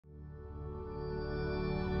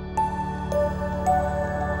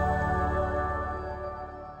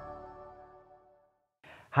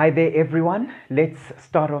Hi there, everyone. Let's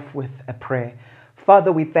start off with a prayer.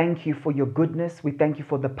 Father, we thank you for your goodness. We thank you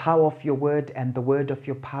for the power of your word and the word of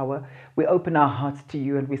your power. We open our hearts to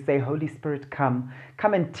you and we say, Holy Spirit, come.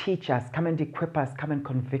 Come and teach us. Come and equip us. Come and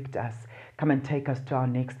convict us. Come and take us to our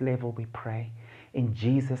next level, we pray. In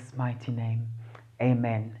Jesus' mighty name,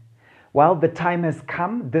 amen. Well, the time has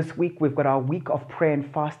come. This week, we've got our week of prayer and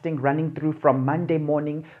fasting running through from Monday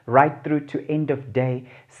morning right through to end of day,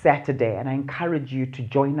 Saturday. And I encourage you to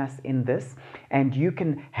join us in this. And you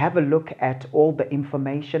can have a look at all the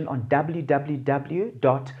information on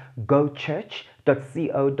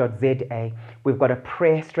www.gochurch.co.za. We've got a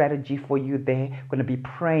prayer strategy for you there. We're going to be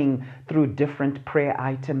praying through different prayer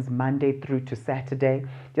items Monday through to Saturday.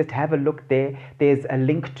 Just have a look there. There's a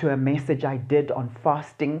link to a message I did on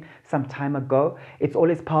fasting some time ago. It's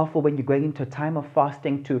always powerful when you're going into a time of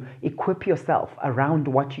fasting to equip yourself around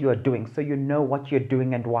what you are doing so you know what you're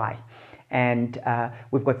doing and why. And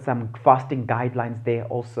we've got some fasting guidelines there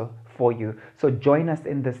also for you. So join us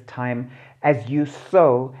in this time as you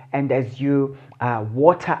sow and as you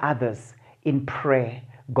water others in prayer.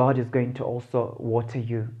 God is going to also water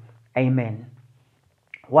you. Amen.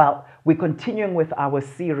 Well, we're continuing with our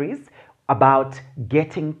series about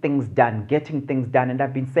getting things done. And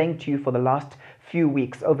I've been saying to you for the last few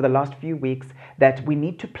weeks, that we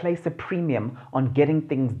need to place a premium on getting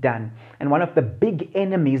things done. And one of the big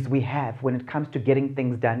enemies we have when it comes to getting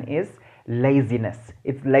things done is laziness.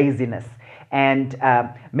 It's laziness. And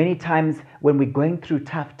many times when we're going through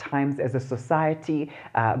tough times as a society,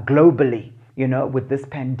 globally, you know, with this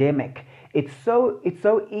pandemic, it's so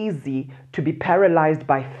easy to be paralyzed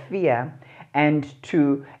by fear and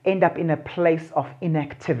to end up in a place of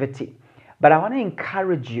inactivity. But I want to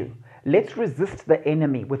encourage you, let's resist the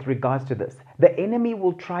enemy with regards to this. The enemy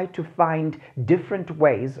will try to find different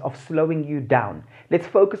ways of slowing you down. Let's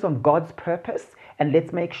focus on God's purpose and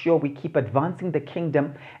let's make sure we keep advancing the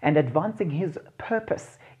kingdom and advancing his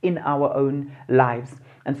purpose in our own lives.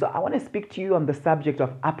 And so I want to speak to you on the subject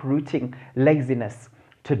of uprooting laziness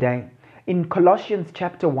today. In Colossians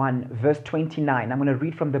chapter 1, verse 29, I'm going to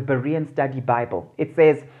read from the Berean Study Bible. It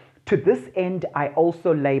says, "To this end I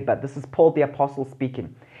also labor." This is Paul the Apostle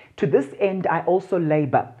speaking. "To this end I also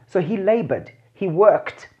labor." So he labored, he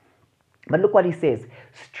worked. But look what he says,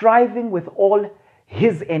 "Striving with all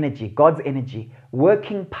his energy," God's energy,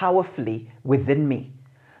 "working powerfully within me."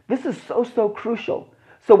 This is so crucial.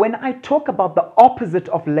 So when I talk about the opposite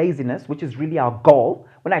of laziness, which is really our goal,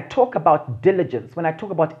 when I talk about diligence, when I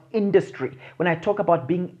talk about industry, when I talk about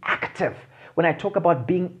being active, when I talk about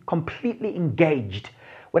being completely engaged,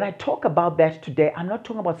 when I talk about that today, I'm not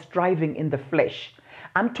talking about striving in the flesh.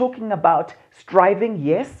 I'm talking about striving,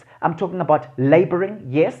 yes. I'm talking about laboring,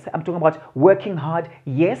 yes. I'm talking about working hard,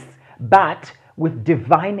 yes, but with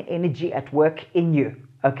divine energy at work in you.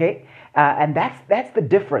 Okay, and that's the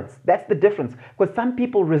difference. That's the difference. Because some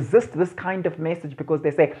people resist this kind of message because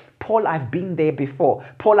they say, "Paul, I've been there before.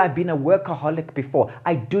 Paul, I've been a workaholic before.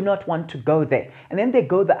 I do not want to go there." And then they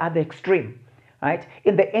go the other extreme, right?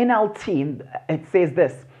 In the NLT, it says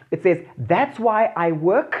this. It says, "That's why I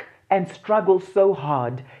work and struggle so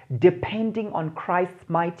hard, depending on Christ's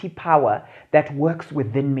mighty power that works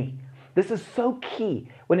within me." This is so key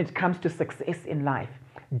when it comes to success in life.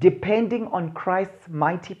 Depending on Christ's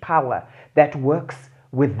mighty power that works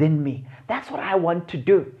within me. That's what I want to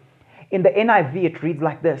do. In the NIV, it reads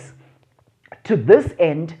like this: "To this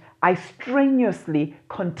end, I strenuously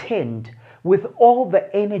contend with all the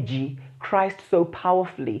energy Christ so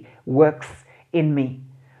powerfully works in me."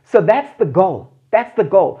 So that's the goal. That's the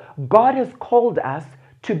goal. God has called us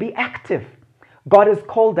to be active. God has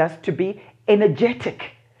called us to be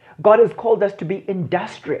energetic. God has called us to be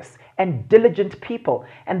industrious and diligent people.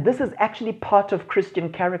 And this is actually part of Christian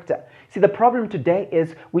character. See, the problem today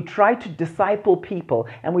is we try to disciple people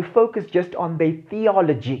and we focus just on their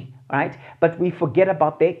theology, right? But we forget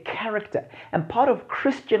about their character. And part of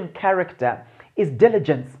Christian character is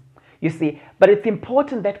diligence, you see. But it's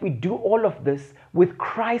important that we do all of this with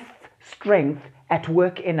Christ's strength at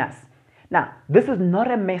work in us. Now, this is not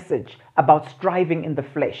a message about striving in the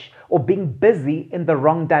flesh or being busy in the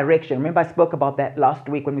wrong direction. Remember, I spoke about that last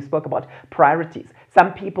week when we spoke about priorities.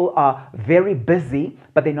 Some people are very busy,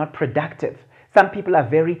 but they're not productive. Some people are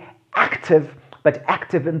very active, but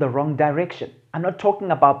active in the wrong direction. I'm not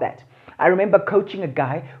talking about that. I remember coaching a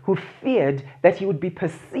guy who feared that he would be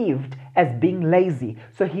perceived as being lazy.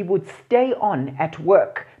 So he would stay on at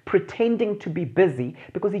work pretending to be busy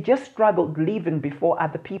because he just struggled leaving before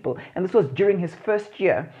other people. And this was during his first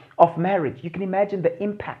year of marriage. You can imagine the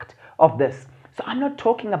impact of this. So I'm not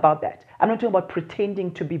talking about that. I'm not talking about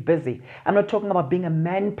pretending to be busy. I'm not talking about being a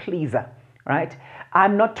man pleaser, right?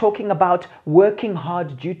 I'm not talking about working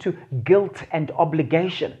hard due to guilt and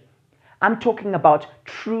obligation. I'm talking about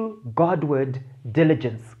true Godward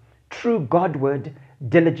diligence. True Godward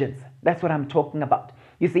diligence. That's what I'm talking about.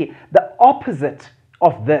 You see, the opposite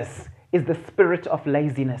of this is the spirit of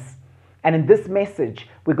laziness. And in this message,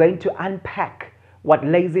 we're going to unpack what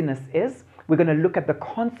laziness is. We're going to look at the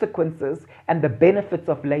consequences and the benefits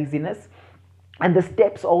of laziness and the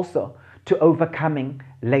steps also to overcoming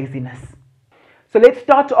laziness. So let's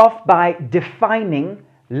start off by defining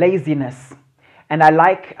laziness. And I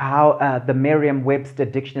like how the Merriam-Webster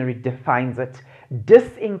dictionary defines it.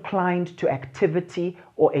 Disinclined to activity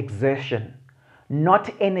or exertion, not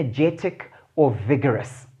energetic or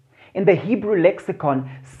vigorous. In the Hebrew lexicon,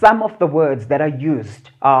 some of the words that are used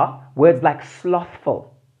are words like slothful,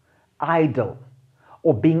 idle,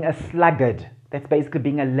 or being a sluggard. That's basically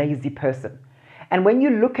being a lazy person. And when you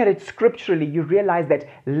look at it scripturally, you realize that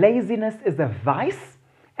laziness is a vice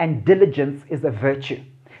and diligence is a virtue.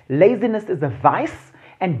 Laziness is a vice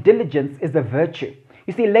and diligence is a virtue.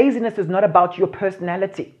 You see, laziness is not about your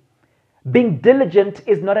personality. Being diligent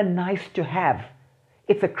is not a nice to have.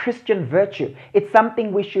 It's a Christian virtue. It's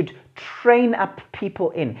something we should train up people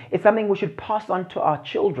in. It's something we should pass on to our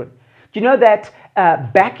children. Do you know that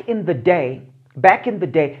back in the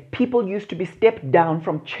day, people used to be stepped down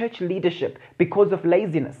from church leadership because of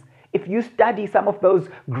laziness. If you study some of those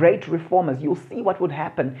great reformers, you'll see what would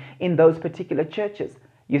happen in those particular churches,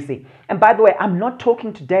 you see. And by the way, I'm not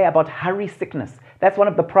talking today about hurry sickness. That's one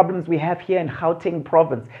of the problems we have here in Gauteng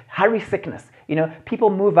province, hurry sickness. You know, people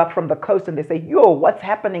move up from the coast and they say, yo, what's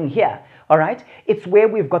happening here? All right. It's where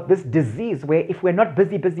we've got this disease where if we're not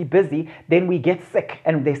busy, then we get sick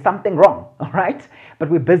and there's something wrong. All right.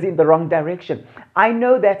 But we're busy in the wrong direction. I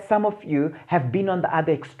know that some of you have been on the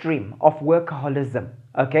other extreme of workaholism.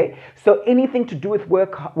 Okay. So anything to do with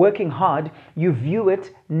working hard, you view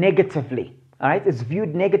it negatively. All right. It's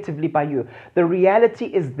viewed negatively by you. The reality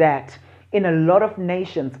is that in a lot of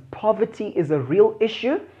nations, poverty is a real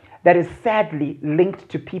issue that is sadly linked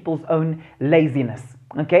to people's own laziness.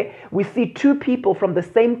 Okay, we see two people from the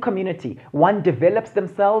same community. One develops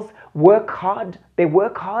themselves, they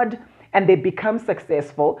work hard and they become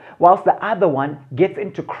successful, whilst the other one gets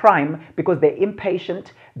into crime because they're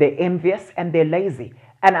impatient, they're envious, and they're lazy.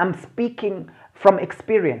 And I'm speaking from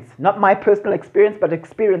experience, not my personal experience, but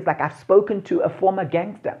experience like I've spoken to a former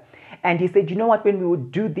gangster. And he said, you know what, when we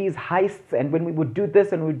would do these heists and when we would do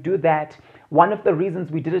this and we would do that, one of the reasons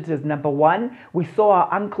we did it is, number one, we saw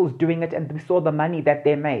our uncles doing it and we saw the money that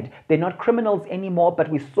they made. They're not criminals anymore, but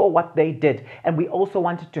we saw what they did. And we also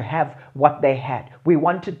wanted to have what they had. We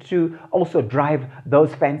wanted to also drive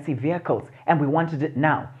those fancy vehicles and we wanted it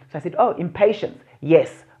now. So I said, oh, impatience,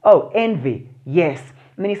 yes. Oh, envy, yes.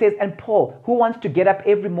 And then he says, and Paul, who wants to get up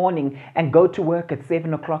every morning and go to work at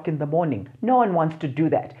 7 o'clock in the morning? No one wants to do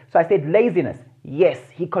that. So I said, laziness. Yes,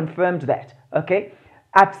 he confirmed that. Okay.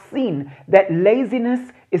 I've seen that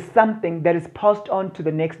laziness is something that is passed on to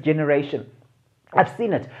the next generation. I've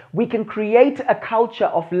seen it. We can create a culture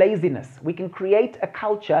of laziness. We can create a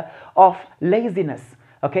culture of laziness.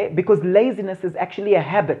 Okay, because laziness is actually a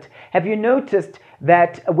habit. Have you noticed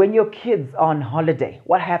that when your kids are on holiday,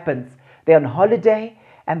 what happens? They're on holiday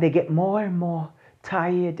and they get more and more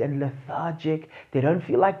tired and lethargic. They don't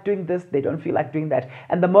feel like doing this. They don't feel like doing that.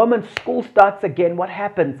 And the moment school starts again, what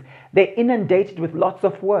happens? They're inundated with lots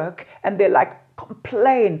of work and they're like,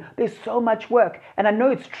 complain, there's so much work. And I know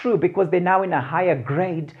it's true because they're now in a higher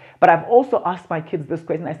grade, but I've also asked my kids this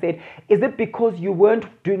question. I said, is it because you weren't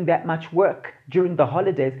doing that much work during the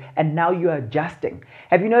holidays and now you're adjusting?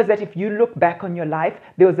 Have you noticed that if you look back on your life,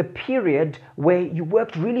 there was a period where you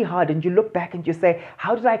worked really hard and you look back and you say,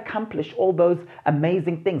 how did I accomplish all those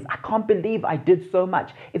amazing things? I can't believe I did so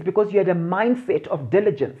much. It's because you had a mindset of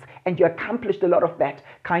diligence and you accomplished a lot of that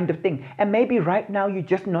kind of thing. And maybe right now you're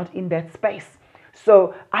just not in that space.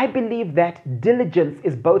 So I believe that diligence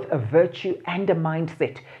is both a virtue and a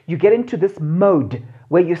mindset. You get into this mode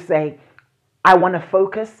where you say, I want to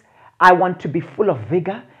focus, I want to be full of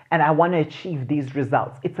vigor, and I want to achieve these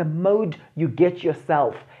results. It's a mode you get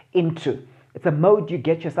yourself into. It's a mode you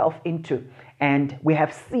get yourself into. And we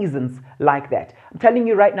have seasons like that. I'm telling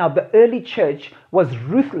you right now, the early church was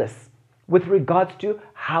ruthless with regards to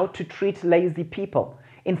how to treat lazy people.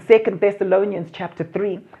 In 2 Thessalonians chapter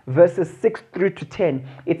 3, verses 6 through to 10,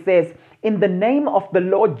 it says, in the name of the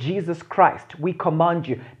Lord Jesus Christ, we command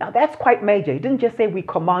you. Now that's quite major. He didn't just say we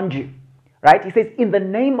command you, right? He says, in the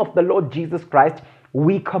name of the Lord Jesus Christ,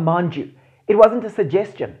 we command you. It wasn't a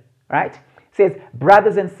suggestion, right? It says,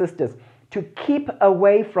 brothers and sisters, to keep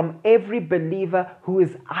away from every believer who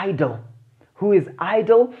is idle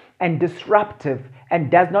and disruptive and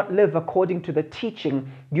does not live according to the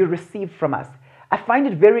teaching you receive from us. I find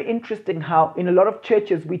it very interesting how in a lot of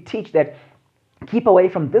churches we teach that keep away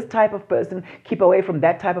from this type of person, keep away from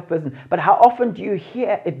that type of person. But how often do you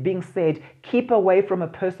hear it being said, keep away from a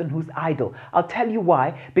person who's idle? I'll tell you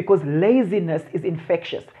why. Because laziness is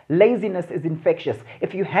infectious. Laziness is infectious.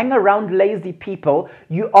 If you hang around lazy people,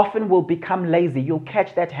 you often will become lazy. You'll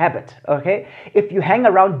catch that habit, okay? If you hang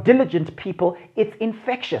around diligent people, it's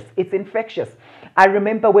infectious. It's infectious. I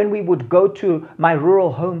remember when we would go to my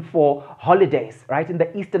rural home for holidays, right, in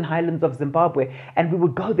the Eastern Highlands of Zimbabwe, and we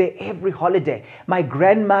would go there every holiday. My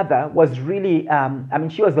grandmother was really,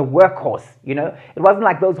 she was a workhorse, you know. It wasn't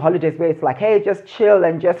like those holidays where it's like, hey, just chill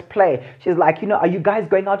and just play. She's like, are you guys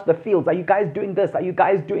going out to the fields? Are you guys doing this? Are you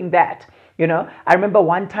guys doing that? You know, I remember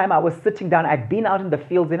one time I was sitting down, I'd been out in the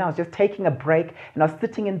fields and I was just taking a break and I was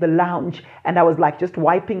sitting in the lounge and I was like just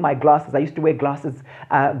wiping my glasses. I used to wear glasses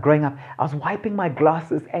growing up. I was wiping my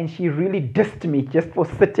glasses and she really dissed me just for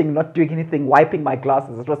sitting, not doing anything, wiping my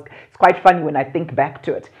glasses. It's quite funny when I think back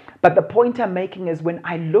to it. But the point I'm making is when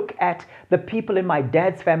I look at the people in my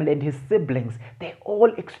dad's family and his siblings, they're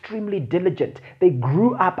all extremely diligent. They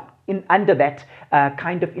grew up under that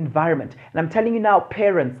kind of environment. And I'm telling you now,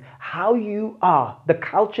 parents, how you are, the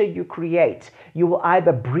culture you create, you will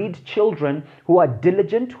either breed children who are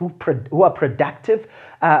diligent, who are productive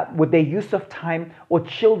with their use of time, or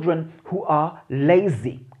children who are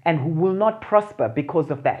lazy and who will not prosper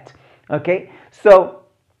because of that. Okay, so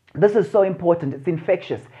this is so important. It's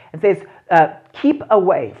infectious. It says, keep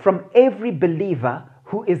away from every believer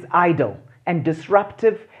who is idle and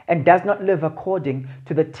disruptive and does not live according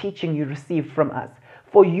to the teaching you received from us.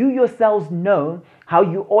 For you yourselves know how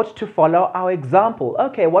you ought to follow our example.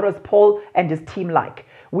 Okay, what was Paul and his team like?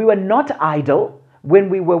 We were not idle when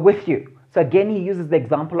we were with you. So again, he uses the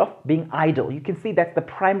example of being idle. You can see that's the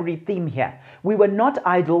primary theme here. We were not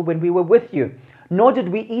idle when we were with you, nor did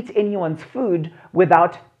we eat anyone's food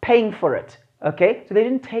without paying for it. Okay, so they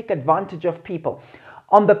didn't take advantage of people.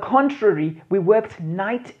 On the contrary, we worked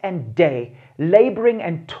night and day, laboring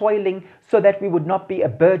and toiling so that we would not be a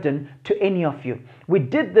burden to any of you. We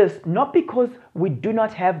did this not because we do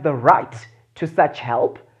not have the right to such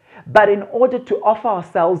help, but in order to offer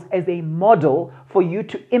ourselves as a model for you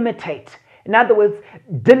to imitate. In other words,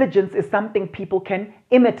 diligence is something people can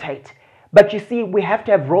imitate. But you see, we have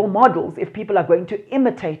to have role models if people are going to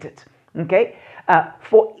imitate it. Okay?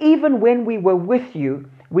 For even when we were with you,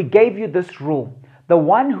 we gave you this rule. The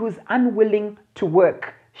one who's unwilling to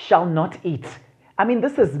work shall not eat. I mean,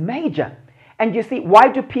 this is major. And you see, why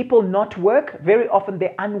do people not work? Very often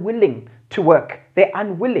they're unwilling to work. They're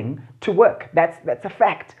unwilling to work. That's a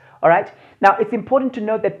fact. All right. Now, it's important to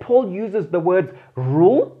note that Paul uses the words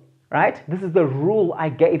rule. Right? This is the rule I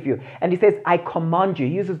gave you. And he says, I command you.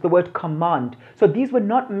 He uses the word command. So these were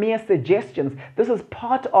not mere suggestions. This is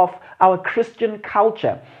part of our Christian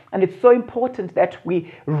culture. And it's so important that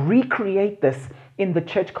we recreate this in the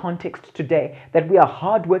church context today, that we are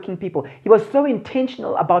hardworking people. He was so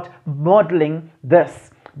intentional about modeling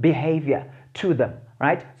this behavior to them,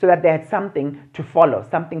 right? So that they had something to follow,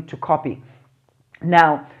 something to copy.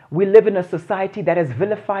 Now, we live in a society that has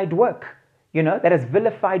vilified work. You know, that has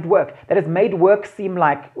vilified work, that has made work seem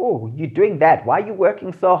like, oh, you're doing that. Why are you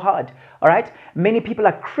working so hard? All right. Many people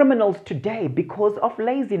are criminals today because of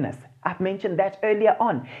laziness. I've mentioned that earlier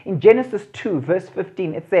on. In Genesis 2, verse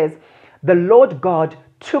 15, it says, the Lord God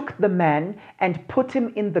took the man and put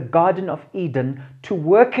him in the Garden of Eden to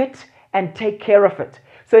work it and take care of it.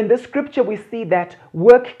 So in this scripture, we see that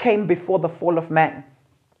work came before the fall of man.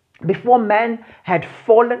 Before man had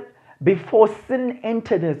fallen, before sin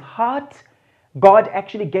entered his heart, God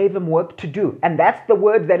actually gave him work to do. And that's the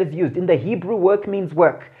word that is used. In the Hebrew, work means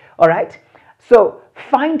work. All right? So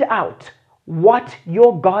find out what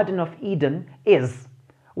your Garden of Eden is.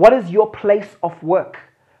 What is your place of work?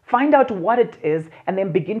 Find out what it is and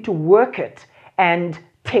then begin to work it and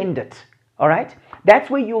tend it. All right? That's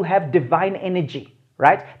where you'll have divine energy.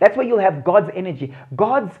 Right? That's where you'll have God's energy.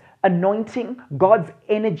 God's anointing, God's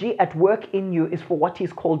energy at work in you is for what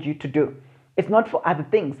he's called you to do. It's not for other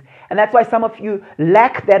things. And that's why some of you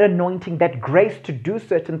lack that anointing, that grace to do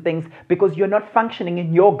certain things, because you're not functioning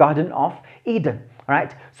in your Garden of Eden,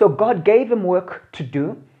 right? So God gave him work to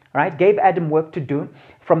do, right? Gave Adam work to do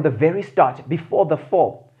from the very start, before the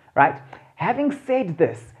fall, right? Having said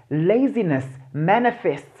this, laziness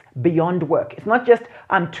manifests beyond work. It's not just,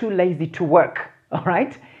 I'm too lazy to work, all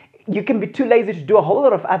right? You can be too lazy to do a whole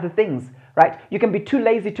lot of other things, right? You can be too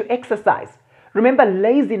lazy to exercise. Remember,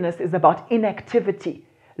 laziness is about inactivity.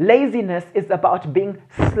 Laziness is about being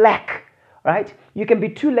slack, right? You can be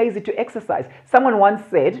too lazy to exercise. Someone once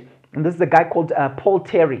said, and this is a guy called Paul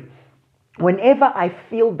Terry, whenever I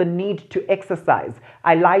feel the need to exercise,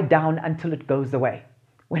 I lie down until it goes away.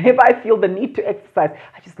 Whenever I feel the need to exercise,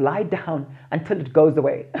 I just lie down until it goes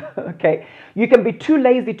away. Okay? You can be too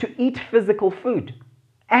lazy to eat physical food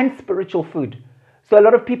and spiritual food. So a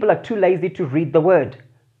lot of people are too lazy to read the word,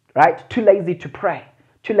 right? Too lazy to pray,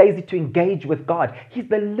 too lazy to engage with God. He's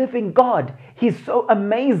the living God. He's so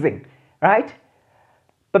amazing, right?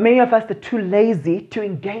 But many of us are too lazy to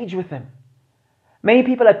engage with him. Many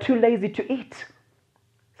people are too lazy to eat.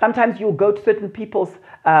 Sometimes you'll go to certain people's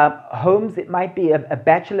homes. It might be a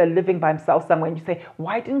bachelor living by himself somewhere, and you say,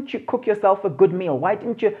 why didn't you cook yourself a good meal? Why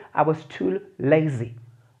didn't you? I was too lazy.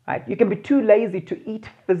 Right? You can be too lazy to eat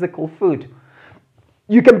physical food.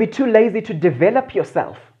 You can be too lazy to develop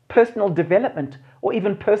yourself, personal development, or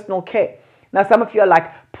even personal care. Now, some of you are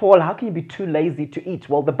like, Paul, how can you be too lazy to eat?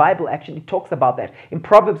 Well, the Bible actually talks about that. In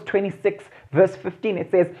Proverbs 26, verse 15,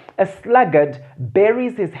 it says, a sluggard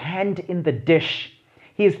buries his hand in the dish.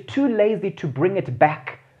 He is too lazy to bring it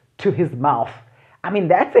back to his mouth. I mean,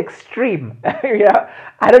 that's extreme.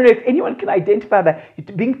 I don't know if anyone can identify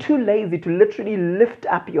that. Being too lazy to literally lift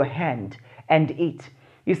up your hand and eat.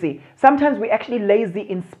 You see, sometimes we're actually lazy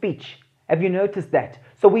in speech. Have you noticed that?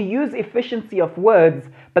 So we use efficiency of words,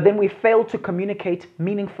 but then we fail to communicate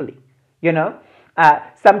meaningfully.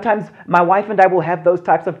 Sometimes my wife and I will have those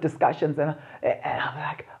types of discussions, and I'm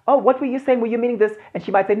like, oh, what were you saying? Were you meaning this? And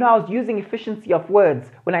she might say, no, I was using efficiency of words.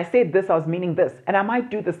 When I said this, I was meaning this. And I might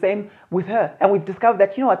do the same with her. And we've discovered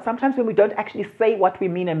that, sometimes when we don't actually say what we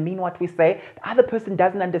mean and mean what we say, the other person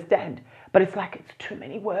doesn't understand. But it's like, it's too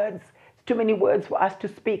many words. It's too many words for us to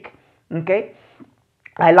speak. Okay?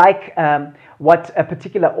 I like what a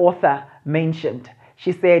particular author mentioned.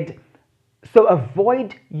 She said, so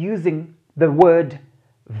avoid using the word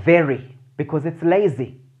very because it's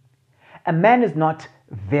lazy. A man is not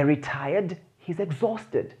very tired, he's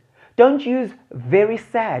exhausted. Don't use very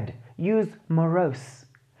sad, use morose.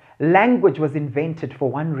 Language was invented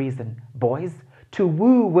for one reason, boys, to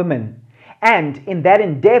woo women. And in that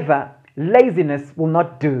endeavor, laziness will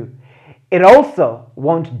not do. It also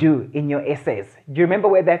won't do in your essays. Do you remember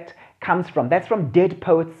where that comes from? That's from Dead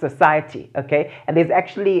Poets Society, okay? And there's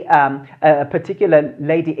actually a particular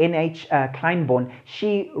lady, N.H. Kleinborn.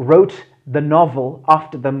 She wrote the novel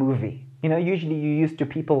after the movie. Usually you're used to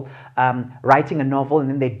people writing a novel and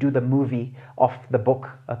then they do the movie of the book,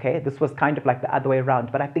 okay? This was kind of like the other way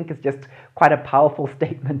around, but I think it's just quite a powerful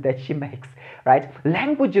statement that she makes, right?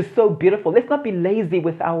 Language is so beautiful. Let's not be lazy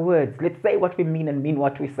with our words. Let's say what we mean and mean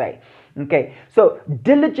what we say, okay? So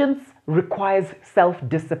diligence requires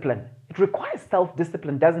self-discipline. It requires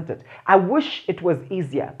self-discipline, doesn't it? I wish it was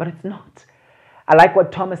easier, but it's not. I like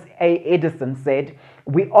what Thomas A. Edison said,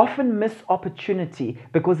 we often miss opportunity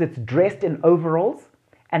because it's dressed in overalls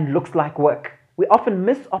and looks like work. We often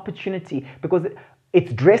miss opportunity because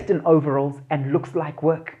it's dressed in overalls and looks like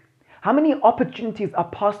work. How many opportunities are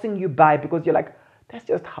passing you by because you're like, that's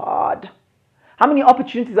just hard? How many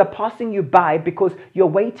opportunities are passing you by because you're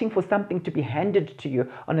waiting for something to be handed to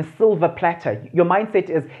you on a silver platter? Your mindset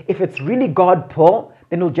is, if it's really God, Paul,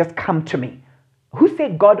 then it'll just come to me. Who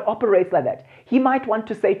said God operates like that? He might want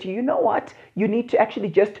to say to you, you know what? You need to actually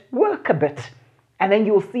just work a bit. And then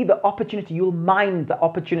you'll see the opportunity. You'll mine the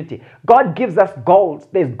opportunity. God gives us gold.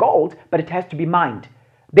 There's gold, but it has to be mined.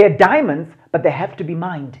 There are diamonds, but they have to be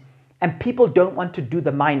mined. And people don't want to do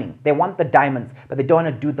the mining. They want the diamonds, but they don't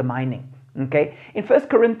want to do the mining. Okay? In 1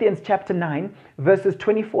 Corinthians chapter 9, verses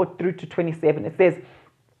 24 through to 27, it says,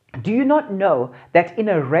 do you not know that in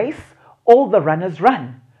a race all the runners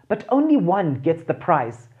run, but only one gets the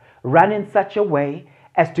prize? Run in such a way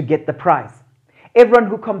as to get the prize. Everyone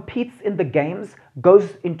who competes in the games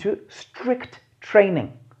goes into strict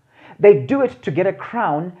training. They do it to get a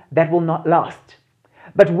crown that will not last.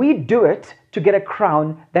 But we do it to get a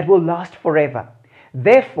crown that will last forever.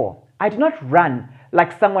 Therefore, I do not run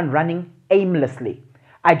like someone running aimlessly.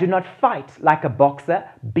 I do not fight like a boxer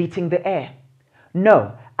beating the air.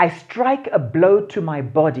 No, I strike a blow to my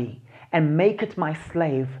body and make it my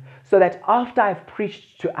slave, so that after I've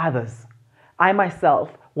preached to others, I myself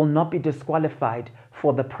will not be disqualified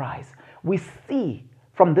for the prize. We see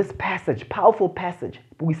from this passage, powerful passage,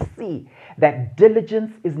 we see that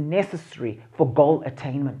diligence is necessary for goal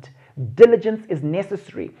attainment. Diligence is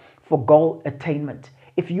necessary for goal attainment.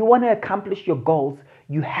 If you want to accomplish your goals,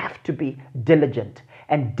 you have to be diligent,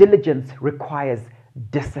 and diligence requires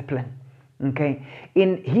discipline. Okay,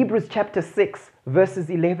 in Hebrews chapter 6, verses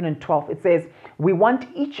 11 and 12, it says, we want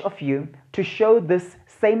each of you to show this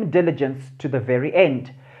same diligence to the very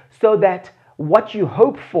end, so that what you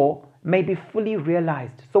hope for may be fully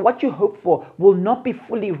realized. So what you hope for will not be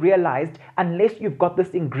fully realized unless you've got this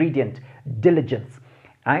ingredient, diligence,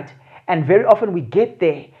 right? And very often we get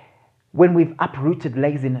there when we've uprooted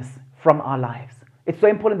laziness from our lives. It's so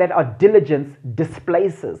important that our diligence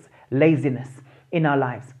displaces laziness in our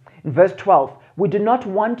lives. In verse 12, we do not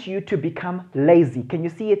want you to become lazy. Can you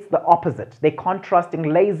see it's the opposite? They're contrasting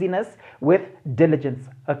laziness with diligence,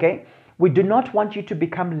 okay? We do not want you to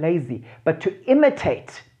become lazy, but to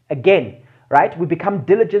imitate, again, right? We become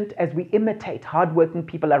diligent as we imitate hardworking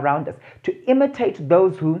people around us, to imitate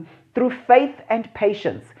those who, through faith and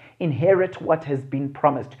patience, inherit what has been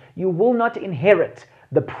promised. You will not inherit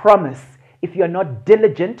the promise if you're not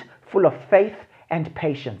diligent, full of faith and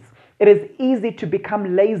patience. It is easy to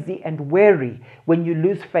become lazy and weary when you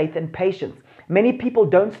lose faith and patience. Many people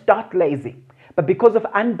don't start lazy, but because of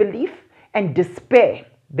unbelief and despair,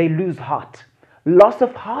 they lose heart. Loss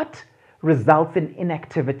of heart results in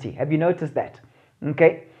inactivity. Have you noticed that?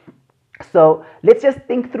 Okay. So let's just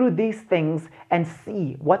think through these things and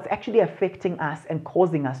see what's actually affecting us and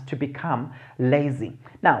causing us to become lazy.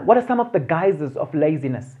 Now, what are some of the guises of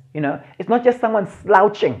laziness? You know, it's not just someone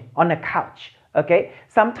slouching on a couch, okay?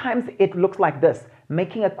 Sometimes it looks like this.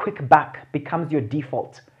 Making a quick buck becomes your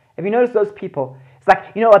default. Have you noticed those people? It's like,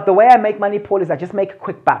 you know what, the way I make money, Paul, is I just make a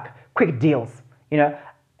quick buck, quick deals, you know.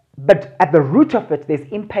 But at the root of it, there's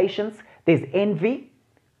impatience, there's envy,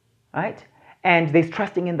 right? And there's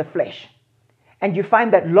trusting in the flesh. And you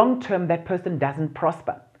find that long-term, that person doesn't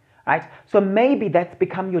prosper, right? So maybe that's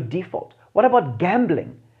become your default. What about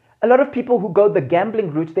gambling? A lot of people who go the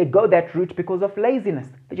gambling route, they go that route because of laziness.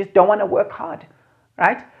 They just don't want to work hard,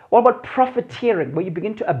 right? What about profiteering, where you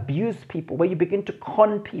begin to abuse people, where you begin to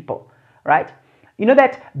con people, right? You know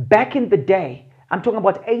that back in the day, I'm talking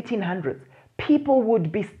about 1800s, people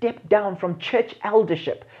would be stepped down from church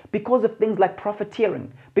eldership because of things like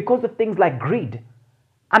profiteering, because of things like greed.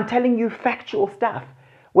 I'm telling you factual stuff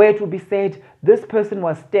where it would be said this person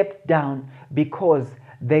was stepped down because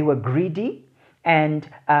they were greedy and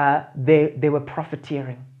they were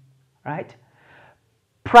profiteering, right?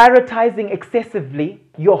 Prioritizing excessively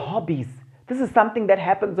your hobbies. This is something that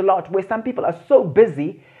happens a lot where some people are so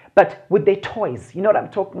busy but with their toys. You know what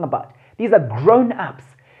I'm talking about? These are grown-ups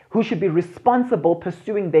who should be responsible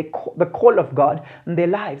pursuing the call of God in their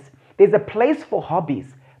lives. There's a place for hobbies,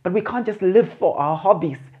 but we can't just live for our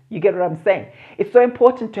hobbies. You get what I'm saying? It's so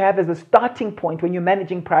important to have as a starting point when you're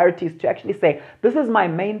managing priorities to actually say, this is my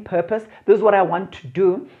main purpose, this is what I want to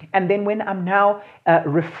do, and then when I'm now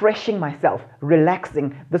refreshing myself,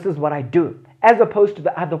 relaxing, this is what I do, as opposed to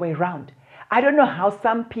the other way around. I don't know how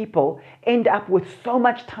some people end up with so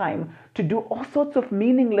much time to do all sorts of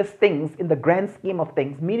meaningless things in the grand scheme of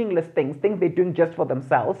things, meaningless things they're doing just for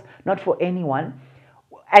themselves, not for anyone,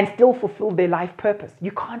 and still fulfill their life purpose.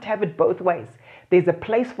 You can't have it both ways. There's a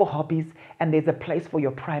place for hobbies and there's a place for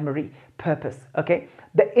your primary purpose, okay?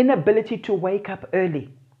 The inability to wake up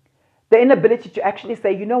early. The inability to actually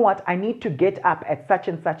say, you know what, I need to get up at such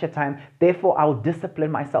and such a time, therefore I'll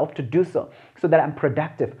discipline myself to do so that I'm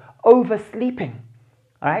productive. Oversleeping,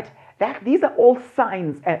 all right? These are all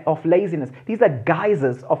signs of laziness. These are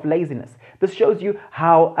guises of laziness. This shows you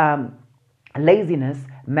how laziness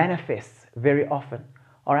manifests very often,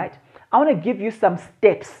 all right? I want to give you some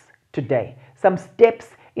steps today, some steps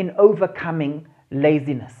in overcoming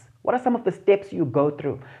laziness. What are some of the steps you go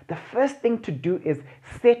through? The first thing to do is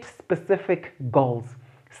set specific goals.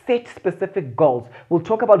 Set specific goals. We'll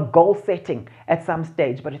talk about goal setting at some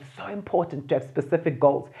stage, but it's so important to have specific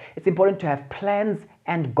goals. It's important to have plans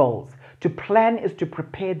and goals. To plan is to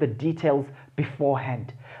prepare the details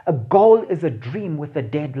beforehand. A goal is a dream with a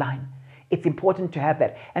deadline. It's important to have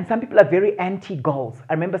that. And some people are very anti-goals.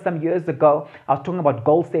 I remember some years ago, I was talking about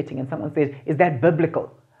goal setting and someone said, is that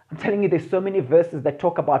biblical? I'm telling you, there's so many verses that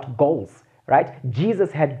talk about goals, right?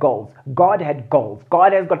 Jesus had goals. God had goals.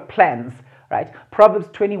 God has got plans, right? Proverbs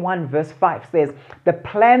 21 verse 5 says, the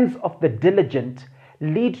plans of the diligent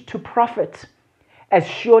lead to profit as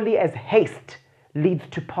surely as haste leads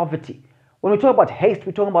to poverty. When we talk about haste,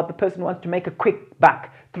 we're talking about the person who wants to make a quick buck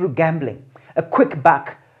through gambling, a quick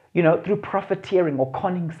buck, you know, through profiteering or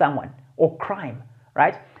conning someone or crime,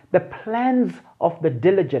 right? The plans of the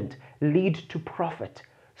diligent lead to profit.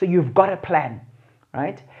 So you've got a plan,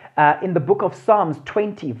 right? In the book of Psalms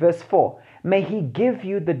 20 verse 4, may he give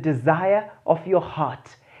you the desire of your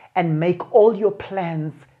heart and make all your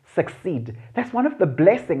plans succeed. That's one of the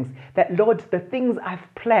blessings that, Lord, the things I've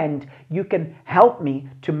planned, you can help me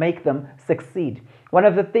to make them succeed. One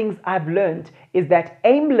of the things I've learned is that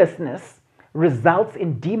aimlessness results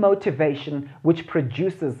in demotivation, which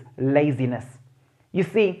produces laziness. You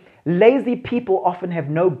see, lazy people often have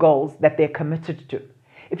no goals that they're committed to.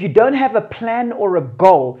 If you don't have a plan or a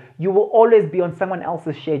goal, you will always be on someone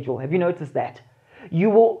else's schedule. Have you noticed that? You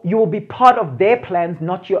will be part of their plans,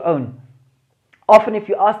 not your own. Often if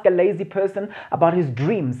you ask a lazy person about his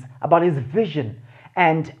dreams, about his vision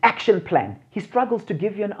and action plan, he struggles to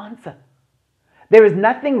give you an answer. There is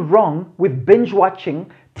nothing wrong with binge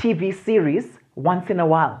watching TV series once in a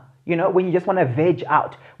while. When you just want to veg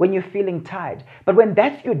out, when you're feeling tired. But when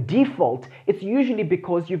that's your default, it's usually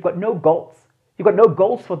because you've got no goals. You've got no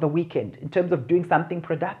goals for the weekend in terms of doing something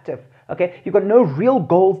productive. Okay? You've got no real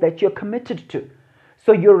goals that you're committed to.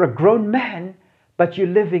 So you're a grown man, but you're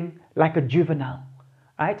living like a juvenile.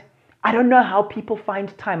 Right? I don't know how people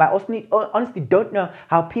find time. I honestly don't know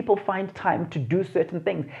how people find time to do certain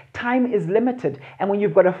things. Time is limited. And when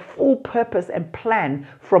you've got a full purpose and plan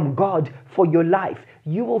from God for your life,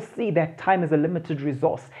 you will see that time is a limited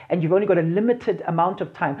resource. And you've only got a limited amount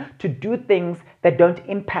of time to do things that don't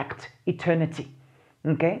impact eternity.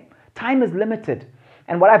 Okay? Time is limited.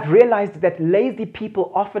 And what I've realized is that lazy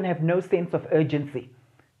people often have no sense of urgency.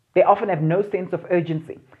 They often have no sense of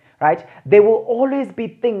urgency. Right? There will always be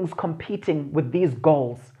things competing with these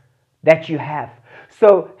goals that you have.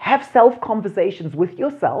 So have self-conversations with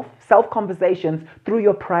yourself, self-conversations through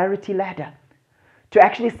your priority ladder. To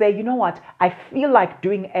actually say, you know what, I feel like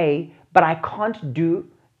doing A, but I can't do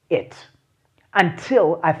it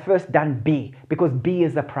until I've first done B, because B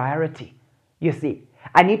is a priority. You see,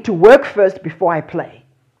 I need to work first before I play.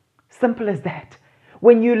 Simple as that.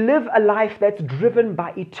 When you live a life that's driven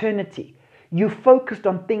by eternity, you focused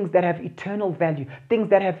on things that have eternal value, things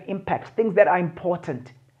that have impact, things that are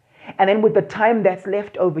important. And then with the time that's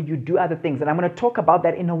left over, you do other things. And I'm going to talk about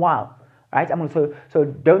that in a while. Right? So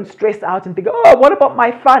don't stress out and think, oh, what about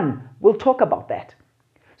my fun? We'll talk about that.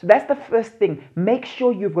 So that's the first thing. Make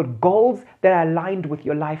sure you've got goals that are aligned with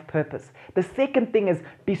your life purpose. The second thing is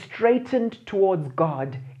be straightened towards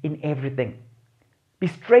God in everything. Be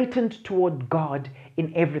straightened toward God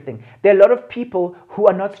in everything. There are a lot of people who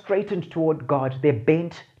are not straightened toward God. They're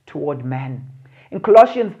bent toward man. In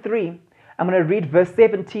Colossians 3, I'm going to read verse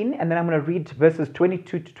 17 and then I'm going to read verses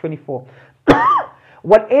 22 to 24.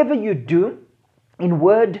 Whatever you do in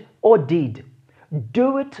word or deed,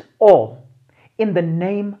 do it all in the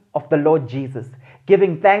name of the Lord Jesus,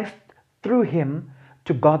 giving thanks through him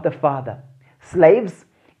to God the Father. Slaves,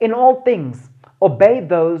 in all things, obey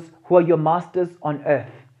those who are your masters on earth,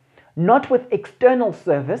 not with external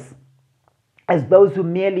service as those who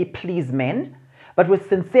merely please men, but with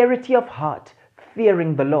sincerity of heart,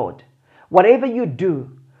 fearing the Lord. Whatever you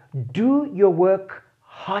do, do your work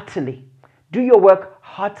heartily. Do your work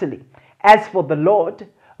heartily, as for the Lord,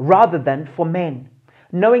 rather than for men,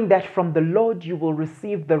 knowing that from the Lord you will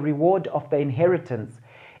receive the reward of the inheritance.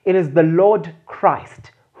 It is the Lord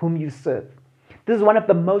Christ whom you serve. This is one of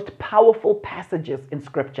the most powerful passages in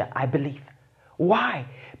Scripture, I believe. Why?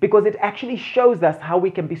 Because it actually shows us how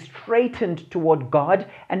we can be straightened toward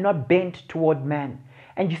God and not bent toward man.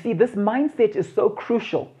 And you see, this mindset is so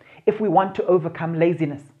crucial if we want to overcome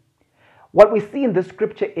laziness. What we see in this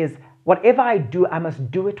scripture is, whatever I do, I must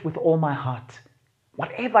do it with all my heart.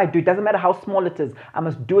 Whatever I do, it doesn't matter how small it is, I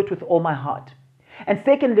must do it with all my heart. And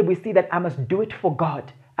secondly, we see that I must do it for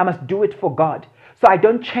God. I must do it for God. So I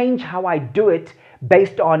don't change how I do it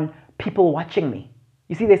based on people watching me.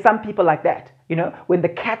 You see, there's some people like that. When the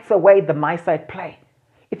cat's away, the mice at play.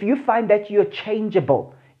 If you find that you're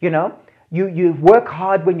changeable, you work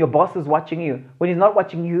hard when your boss is watching you. When he's not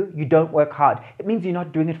watching you, you don't work hard. It means you're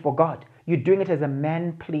not doing it for God. You're doing it as a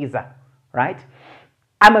man pleaser, right?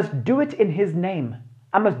 I must do it in his name.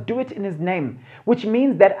 I must do it in his name, which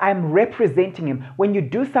means that I'm representing him. When you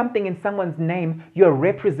do something in someone's name, you're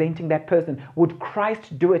representing that person. Would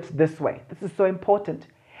Christ do it this way? This is so important.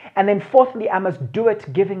 And then fourthly, I must do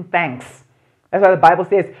it giving thanks. That's why the Bible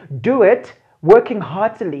says, do it working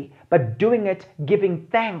heartily, but doing it giving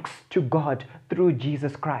thanks to God through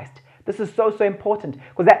Jesus Christ. This is so important,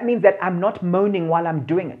 because that means that I'm not moaning while I'm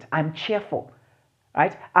doing it. I'm cheerful,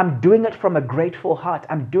 right? I'm doing it from a grateful heart.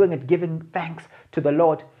 I'm doing it giving thanks to the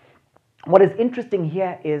Lord. What is interesting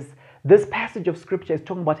here is this passage of scripture is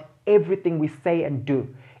talking about everything we say and do.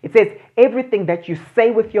 It says everything that you say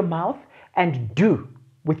with your mouth and do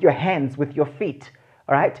with your hands, with your feet,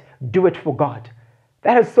 all right? Do it for God.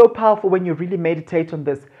 That is so powerful when you really meditate on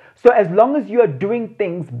this. So as long as you are doing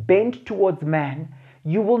things bent towards man,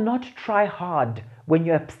 you will not try hard when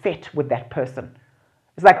you're upset with that person.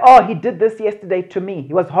 It's like, oh, he did this yesterday to me.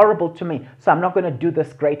 He was horrible to me, so I'm not going to do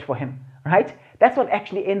this great for him, right? That's what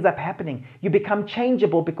actually ends up happening. You become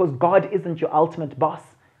changeable because God isn't your ultimate boss,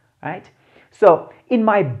 right? So in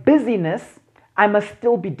my busyness, I must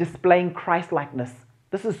still be displaying Christ-likeness.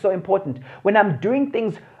 This is so important. When I'm doing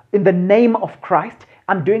things in the name of Christ,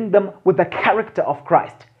 I'm doing them with the character of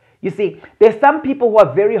Christ. You see, there's some people who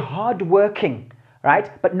are very hardworking,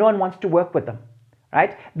 right? But no one wants to work with them,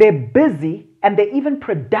 right? They're busy and they're even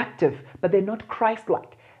productive, but they're not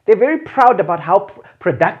Christ-like. They're very proud about how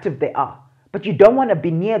productive they are, but you don't want to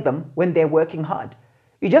be near them when they're working hard.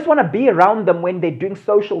 You just want to be around them when they're doing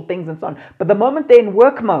social things and so on. But the moment they're in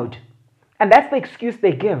work mode, and that's the excuse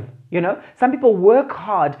they give, some people work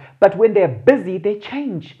hard, but when they're busy, they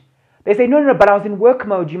change. They say, no, but I was in work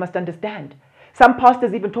mode, you must understand. Some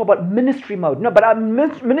pastors even talk about ministry mode. No, but I'm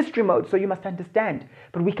ministry mode, so you must understand.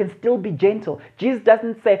 But we can still be gentle. Jesus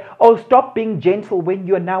doesn't say, oh, stop being gentle when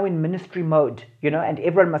you're now in ministry mode, and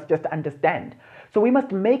everyone must just understand. So we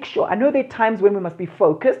must make sure. I know there are times when we must be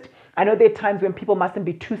focused. I know there are times when people mustn't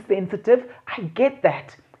be too sensitive. I get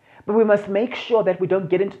that. But we must make sure that we don't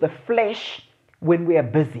get into the flesh when we are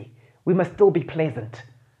busy. We must still be pleasant,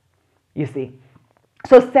 you see.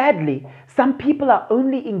 So sadly, some people are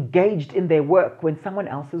only engaged in their work when someone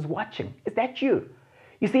else is watching. Is that you?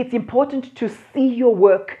 You see, it's important to see your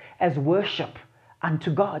work as worship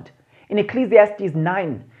unto God. In Ecclesiastes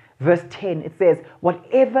 9, verse 10, it says,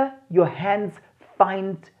 whatever your hands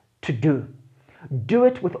find to do, do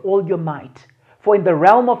it with all your might. For in the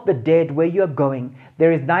realm of the dead where you are going,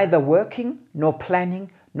 there is neither working, nor planning,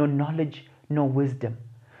 nor knowledge, nor wisdom.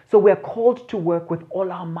 So we are called to work with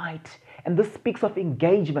all our might. And this speaks of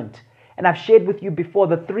engagement. And I've shared with you before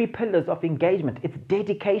the 3 pillars of engagement. It's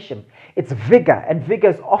dedication, it's vigor, and vigor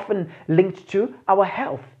is often linked to our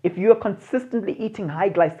health. If you are consistently eating high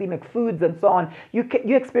glycemic foods and so on,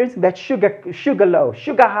 you're experiencing that sugar low,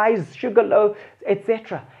 sugar highs, sugar low,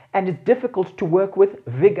 etc. And it's difficult to work with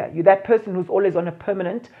vigor. You're that person who's always on a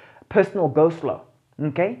permanent personal go slow.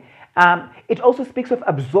 Okay? It also speaks of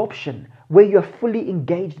absorption, where you're fully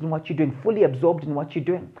engaged in what you're doing, fully absorbed in what you're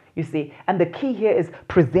doing, you see. And the key here is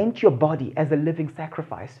present your body as a living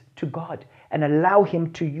sacrifice to God and allow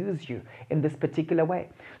Him to use you in this particular way.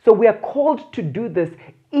 So we are called to do this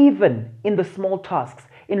even in the small tasks.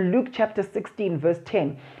 In Luke chapter 16, verse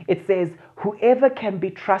 10, it says, whoever can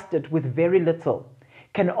be trusted with very little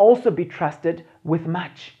can also be trusted with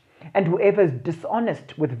much. And whoever is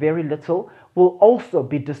dishonest with very little will also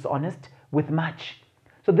be dishonest with much.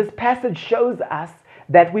 So this passage shows us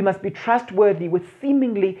that we must be trustworthy with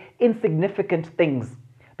seemingly insignificant things,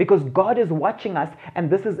 because God is watching us, and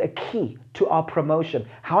this is a key to our promotion.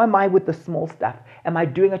 How am I with the small stuff? Am I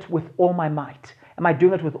doing it with all my might? Am I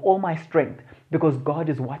doing it with all my strength? Because God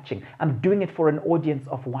is watching. I'm doing it for an audience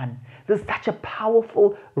of one. This is such a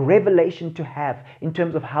powerful revelation to have in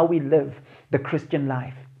terms of how we live the Christian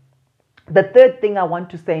life. The third thing I want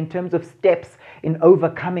to say in terms of steps in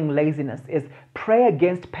overcoming laziness is pray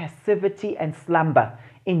against passivity and slumber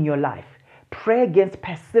in your life. Pray against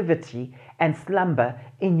passivity and slumber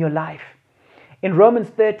in your life. In Romans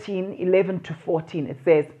 13, 11 to 14, it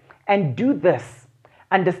says, and do this,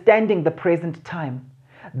 understanding the present time.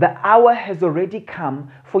 The hour has already come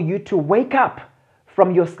for you to wake up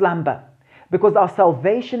from your slumber, because our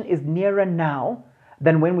salvation is nearer now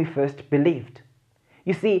than when we first believed.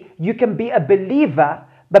 You see, you can be a believer,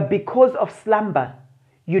 but because of slumber,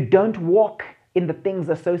 you don't walk in the things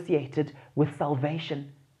associated with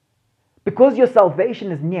salvation. Because your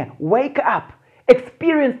salvation is near, wake up,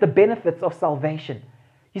 experience the benefits of salvation.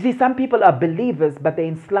 You see, some people are believers, but they're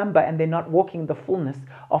in slumber and they're not walking the fullness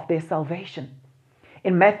of their salvation.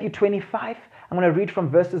 In Matthew 25, I'm going to read from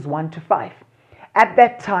verses 1 to 5. At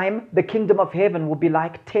that time, the kingdom of heaven will be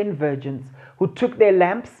like 10 virgins who took their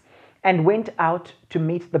lamps and went out to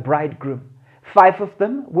meet the bridegroom. 5 of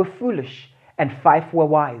them were foolish, and 5 were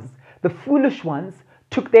wise. The foolish ones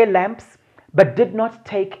took their lamps, but did not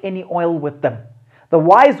take any oil with them. The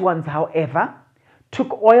wise ones, however,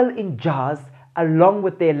 took oil in jars along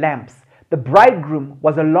with their lamps. The bridegroom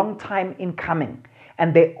was a long time in coming,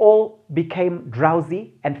 and they all became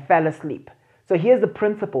drowsy and fell asleep. So here's the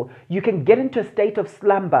principle. You can get into a state of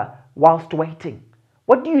slumber whilst waiting.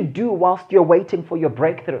 What do you do whilst you're waiting for your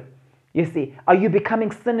breakthrough? You see, are you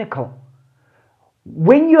becoming cynical?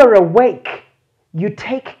 When you're awake, you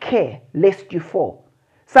take care lest you fall.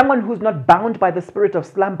 Someone who's not bound by the spirit of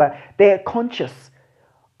slumber, they're conscious.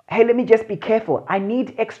 Hey, let me just be careful. I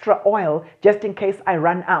need extra oil just in case I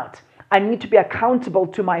run out. I need to be accountable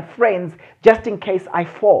to my friends just in case I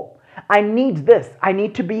fall. I need this. I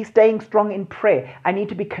need to be staying strong in prayer. I need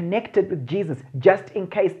to be connected with Jesus just in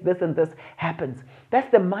case this and this happens.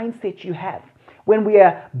 That's the mindset you have. When we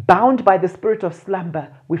are bound by the spirit of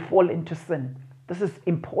slumber, we fall into sin. This is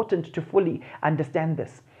important to fully understand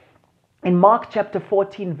this. In Mark chapter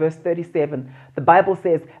 14, verse 37, the Bible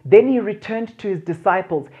says, "Then he returned to his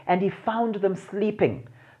disciples and he found them sleeping.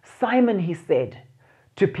 Simon," he said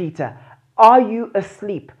to Peter, "are you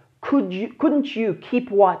asleep? Couldn't you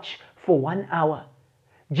keep watch for 1 hour?"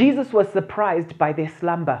 Jesus was surprised by their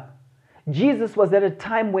slumber. Jesus was at a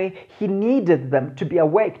time where he needed them to be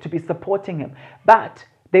awake, to be supporting him, but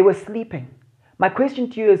they were sleeping. My question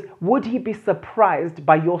to you is, would he be surprised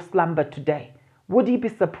by your slumber today? Would he be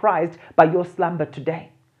surprised by your slumber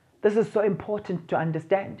today? This is so important to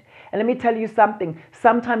understand. And let me tell you something.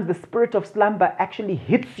 Sometimes the spirit of slumber actually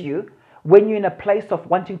hits you when you're in a place of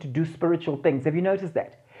wanting to do spiritual things. Have you noticed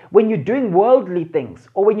that? When you're doing worldly things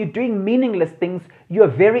or when you're doing meaningless things, you're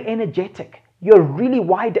very energetic. You're really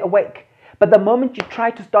wide awake. But the moment you try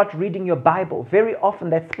to start reading your Bible, very often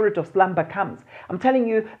that spirit of slumber comes. I'm telling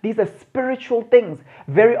you, these are spiritual things.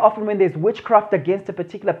 Very often when there's witchcraft against a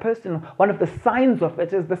particular person, one of the signs of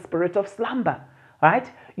it is the spirit of slumber.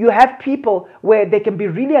 Right? You have people where they can be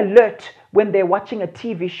really alert when they're watching a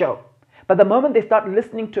TV show. But the moment they start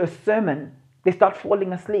listening to a sermon, they start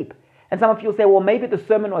falling asleep. And some of you will say, well, maybe the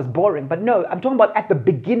sermon was boring. But no, I'm talking about at the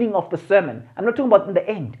beginning of the sermon. I'm not talking about in the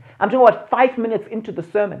end. I'm talking about 5 minutes into the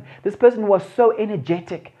sermon. This person was so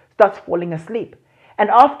energetic, starts falling asleep. And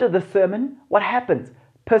after the sermon, what happens?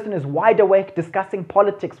 Person is wide awake discussing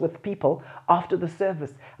politics with people after the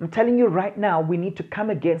service. I'm telling you right now, we need to come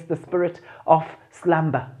against the spirit of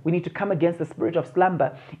slumber. We need to come against the spirit of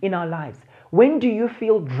slumber in our lives. When do you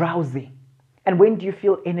feel drowsy? And when do you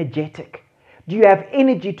feel energetic? Do you have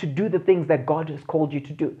energy to do the things that God has called you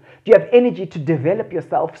to do? Do you have energy to develop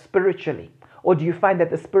yourself spiritually? Or do you find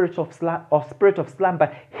that the spirit of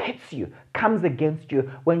slumber hits you, comes against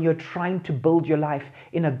you when you're trying to build your life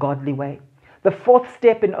in a godly way? The fourth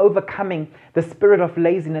step in overcoming the spirit of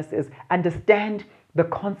laziness is understand the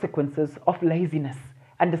consequences of laziness.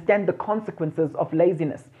 Understand the consequences of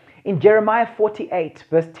laziness. In Jeremiah 48,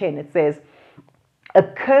 verse 10, it says, "A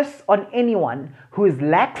curse on anyone who is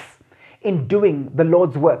lax in doing the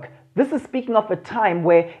Lord's work." This is speaking of a time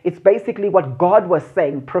where it's basically what God was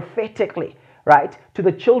saying prophetically, right, to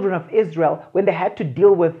the children of Israel when they had to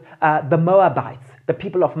deal with the Moabites, the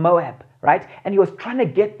people of Moab, right? And he was trying to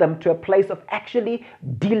get them to a place of actually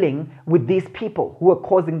dealing with these people who were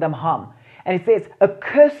causing them harm. And it says, "A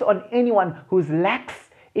curse on anyone who's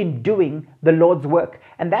lax in doing the Lord's work."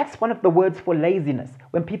 And that's one of the words for laziness,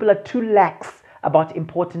 when people are too lax about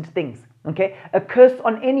important things. Okay, a curse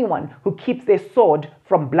on anyone who keeps their sword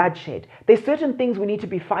from bloodshed. There's certain things we need to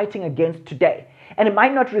be fighting against today. And it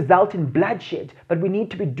might not result in bloodshed, but we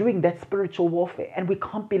need to be doing that spiritual warfare. And we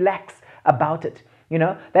can't be lax about it. You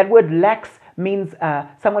know, that word lax means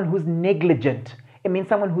someone who's negligent. It means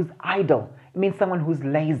someone who's idle. It means someone who's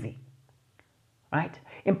lazy. Right?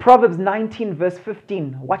 In Proverbs 19, verse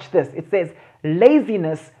 15, watch this. It says,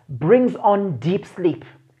 "Laziness brings on deep sleep,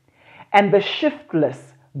 and the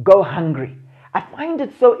shiftless go hungry." I find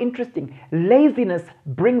it so interesting. Laziness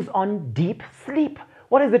brings on deep sleep.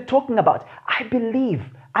 What is it talking about? I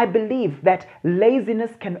believe that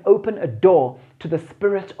laziness can open a door to the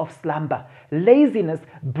spirit of slumber. Laziness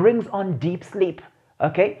brings on deep sleep.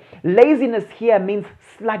 Okay? Laziness here means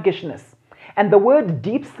sluggishness. And the word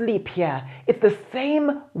deep sleep here, it's the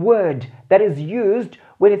same word that is used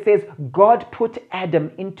when it says God put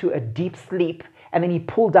Adam into a deep sleep and then he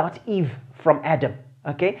pulled out Eve from Adam.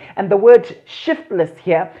 Okay, and the word shiftless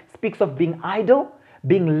here speaks of being idle,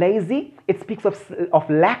 being lazy. It speaks of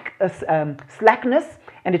slackness,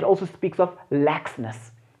 and it also speaks of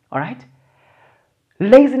laxness. All right,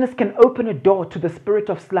 laziness can open a door to the spirit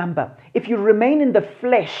of slumber. If you remain in the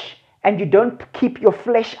flesh and you don't keep your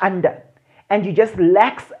flesh under, and you just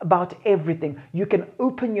lax about everything, you can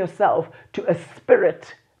open yourself to a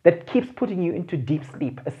spirit that keeps putting you into deep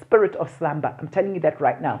sleep, a spirit of slumber. I'm telling you that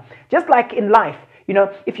right now. Just like in life, you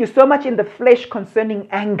know, if you're so much in the flesh concerning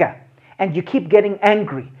anger and you keep getting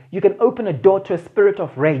angry, you can open a door to a spirit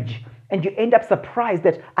of rage. And you end up surprised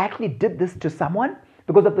that I actually did this to someone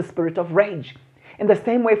because of the spirit of rage. In the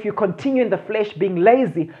same way, if you continue in the flesh being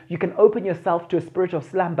lazy, you can open yourself to a spirit of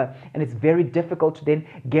slumber. And it's very difficult to then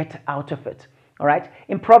get out of it. All right.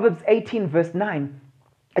 In Proverbs 18, verse 9,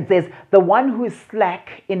 it says, "The one who is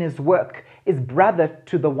slack in his work is brother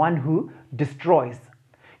to the one who destroys."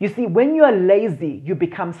 You see, when you are lazy, you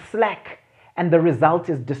become slack, and the result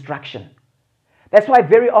is destruction. That's why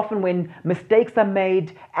very often when mistakes are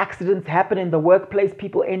made, accidents happen in the workplace,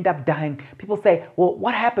 people end up dying. People say, well,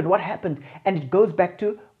 what happened? What happened? And it goes back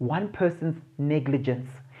to one person's negligence,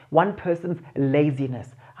 one person's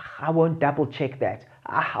laziness. I won't double check that.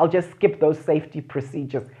 I'll just skip those safety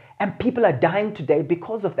procedures. And people are dying today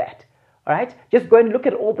because of that. All right, just go and look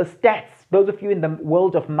at all the stats. Those of you in the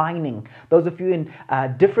world of mining, those of you in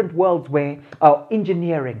different worlds where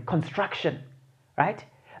engineering, construction, right?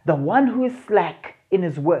 The one who is slack in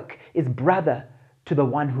his work is brother to the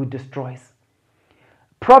one who destroys.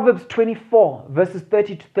 Proverbs 24, verses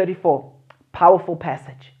 30 to 34, powerful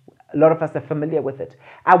passage. A lot of us are familiar with it.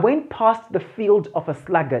 I went past the field of a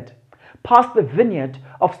sluggard, past the vineyard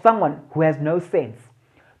of someone who has no sense.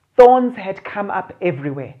 Thorns had come up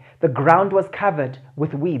everywhere. The ground was covered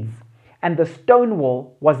with weeds, and the stone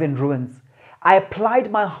wall was in ruins. I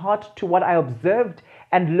applied my heart to what I observed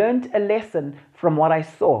and learned a lesson from what I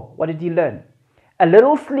saw. What did he learn? A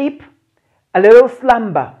little sleep, a little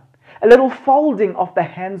slumber, a little folding of the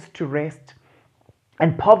hands to rest,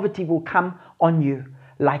 and poverty will come on you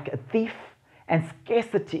like a thief, and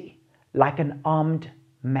scarcity like an armed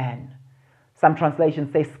man. Some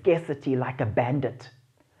translations say scarcity like a bandit.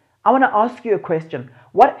 I want to ask you a question.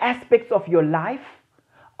 What aspects of your life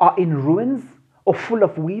are in ruins or full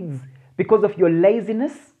of weeds because of your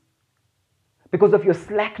laziness, because of your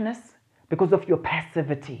slackness, because of your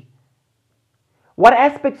passivity? What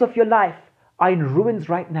aspects of your life are in ruins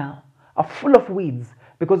right now, are full of weeds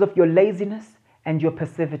because of your laziness and your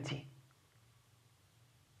passivity?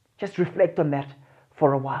 Just reflect on that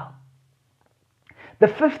for a while. The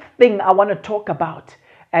fifth thing I want to talk about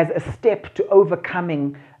as a step to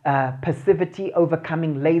overcoming passivity,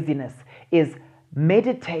 overcoming laziness, is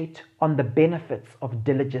meditate on the benefits of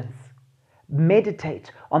diligence.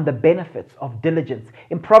 Meditate on the benefits of diligence.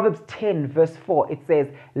 In Proverbs 10, verse 4, it says,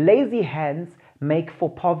 lazy hands make for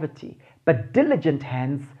poverty, but diligent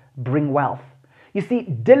hands bring wealth. You see,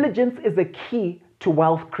 diligence is a key to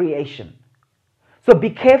wealth creation. So be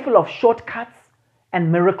careful of shortcuts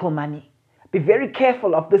and miracle money. Be very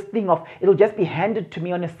careful of this thing of it'll just be handed to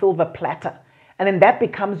me on a silver platter. And then that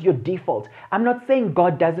becomes your default. I'm not saying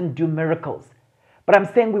God doesn't do miracles, but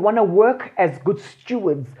I'm saying we want to work as good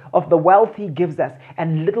stewards of the wealth he gives us.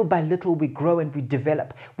 And little by little we grow and we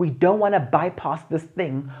develop. We don't want to bypass this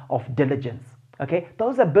thing of diligence. Okay,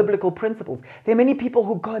 those are biblical principles. There are many people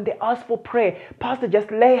who go and they ask for prayer. Pastor, just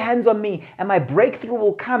lay hands on me and my breakthrough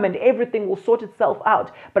will come and everything will sort itself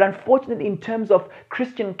out. But unfortunately, in terms of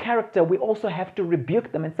Christian character, we also have to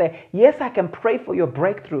rebuke them and say, yes, I can pray for your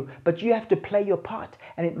breakthrough, but you have to play your part.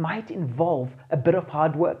 And it might involve a bit of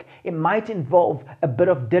hard work. It might involve a bit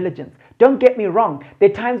of diligence. Don't get me wrong. There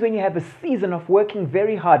are times when you have a season of working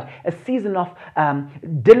very hard, a season of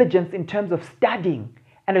diligence in terms of studying.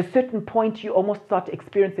 And at a certain point, you almost start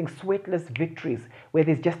experiencing sweatless victories where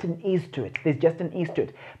there's just an ease to it. There's just an ease to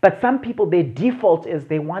it. But some people, their default is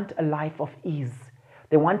they want a life of ease.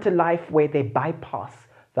 They want a life where they bypass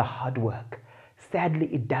the hard work. Sadly,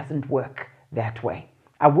 it doesn't work that way.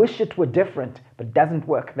 I wish it were different, but it doesn't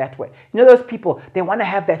work that way. You know those people, they want to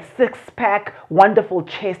have that six-pack, wonderful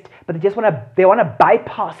chest, but they want to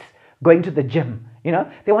bypass going to the gym. You know,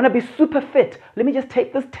 they want to be super fit. Let me just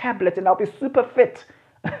take this tablet and I'll be super fit.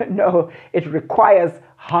 No, it requires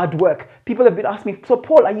hard work. People have been asking me, so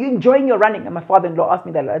Paul, are you enjoying your running? And my father-in-law asked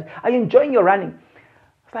me that, are you enjoying your running?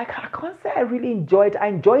 It's like, I can't say I really enjoy it. I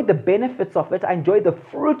enjoy the benefits of it. I enjoy the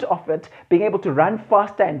fruit of it, being able to run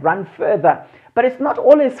faster and run further. But it's not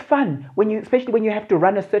always fun, especially when you have to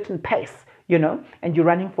run a certain pace, you know, and you're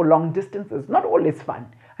running for long distances. Not always fun.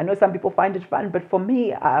 I know some people find it fun, but for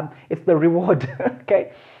me, it's the reward,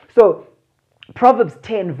 okay? So Proverbs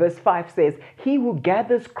 10 verse 5 says, he who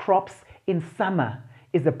gathers crops in summer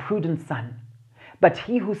is a prudent son, but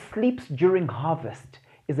he who sleeps during harvest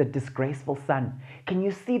is a disgraceful son. Can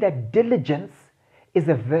you see that diligence is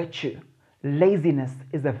a virtue? Laziness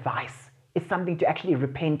is a vice. It's something to actually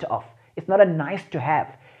repent of. It's not a nice to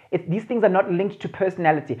have. These things are not linked to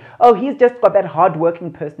personality. Oh, he's just got that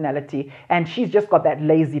hardworking personality and she's just got that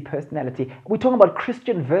lazy personality. We're talking about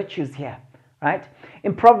Christian virtues here, right?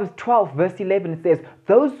 In Proverbs 12 verse 11 it says,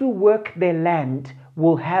 those who work their land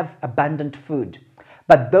will have abundant food,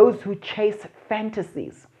 but those who chase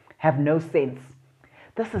fantasies have no sense.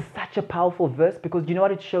 This is such a powerful verse because you know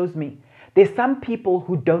what it shows me? There's some people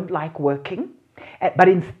who don't like working, but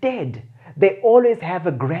instead they always have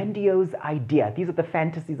a grandiose idea. These are the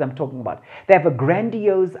fantasies I'm talking about. They have a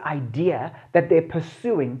grandiose idea that they're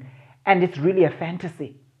pursuing, and it's really a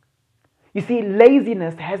fantasy. You see,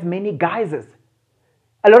 laziness has many guises.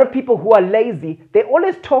 A lot of people who are lazy, they're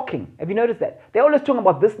always talking. Have you noticed that? They're always talking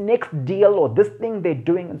about this next deal or this thing they're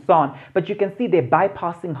doing and so on. But you can see they're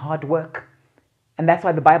bypassing hard work. And that's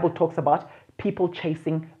why the Bible talks about people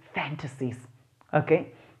chasing fantasies.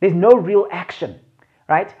 Okay? There's no real action,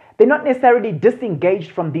 right? They're not necessarily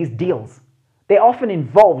disengaged from these deals. They're often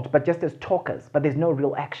involved, but just as talkers, but there's no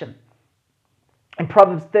real action. In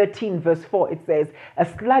Proverbs 13, verse 4, it says, a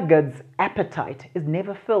sluggard's appetite is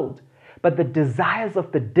never filled, but the desires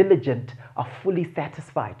of the diligent are fully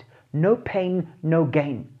satisfied. No pain, no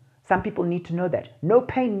gain. Some people need to know that. No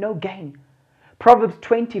pain, no gain. Proverbs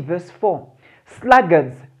 20, verse 4,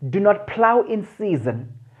 sluggards do not plow in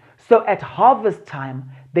season, so at harvest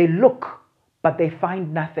time they look, but they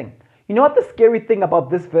find nothing. You know what the scary thing about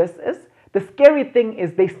this verse is? The scary thing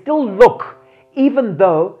is they still look, even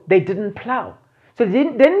though they didn't plow. So they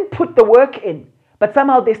didn't put the work in, but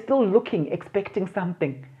somehow they're still looking, expecting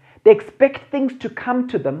something. They expect things to come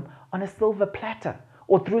to them on a silver platter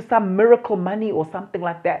or through some miracle money or something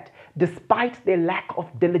like that, despite their lack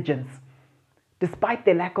of diligence. Despite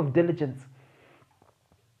their lack of diligence.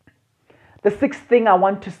 The sixth thing I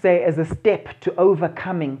want to say as a step to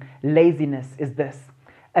overcoming laziness is this.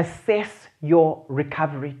 Assess your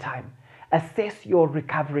recovery time. Assess your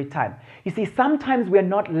recovery time. You see, sometimes we're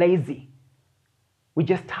not lazy. We're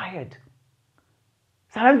just tired.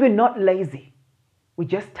 Sometimes we're not lazy. We're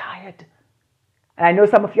just tired. And I know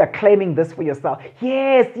some of you are claiming this for yourself.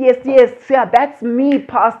 Yes, yeah, that's me,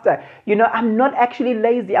 Pastor. You know, I'm not actually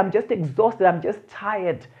lazy. I'm just exhausted. I'm just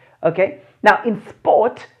tired. Okay? Now, in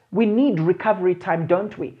sport, we need recovery time,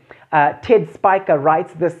 don't we? Ted Spiker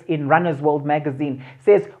writes this in Runner's World magazine.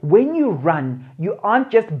 Says, when you run, you aren't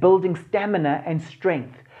just building stamina and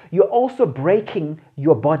strength. You're also breaking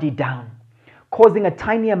your body down, causing a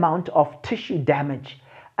tiny amount of tissue damage.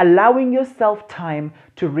 Allowing yourself time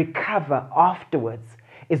to recover afterwards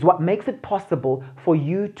is what makes it possible for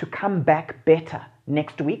you to come back better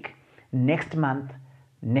next week, next month,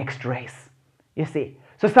 next race. You see,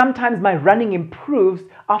 so sometimes my running improves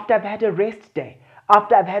after I've had a rest day,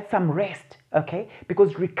 after I've had some rest, okay?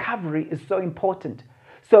 Because recovery is so important.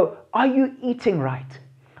 So are you eating right?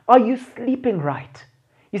 Are you sleeping right?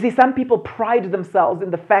 You see, some people pride themselves in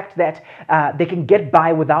the fact that they can get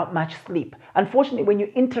by without much sleep. Unfortunately, when you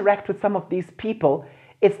interact with some of these people,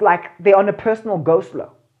 it's like they're on a personal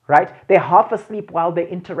go-slow, right? They're half asleep while they're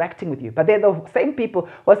interacting with you. But they're the same people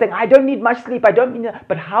who are saying, I don't need much sleep, I don't need...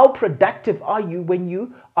 But how productive are you when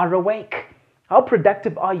you are awake? How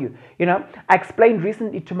productive are you? You know, I explained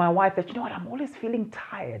recently to my wife that, you know what, I'm always feeling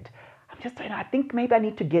tired. I think maybe I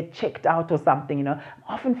need to get checked out or something, you know. I'm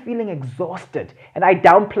often feeling exhausted, and I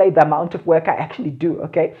downplay the amount of work I actually do,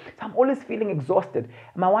 okay? So I'm always feeling exhausted.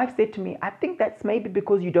 And my wife said to me, I think that's maybe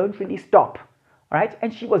because you don't really stop, all right?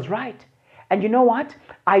 And she was right. And you know what?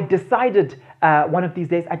 I decided one of these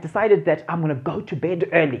days, I decided that I'm going to go to bed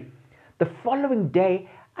early. The following day,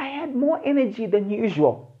 I had more energy than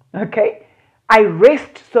usual, okay? I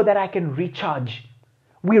rest so that I can recharge.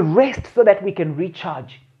 We rest so that we can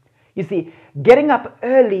recharge. You see, getting up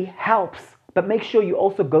early helps, but make sure you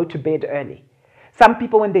also go to bed early. Some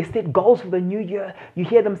people, when they set goals for the new year, you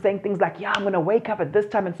hear them saying things like, yeah, I'm going to wake up at this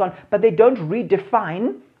time and so on, but they don't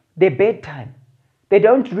redefine their bedtime. They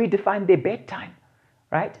don't redefine their bedtime,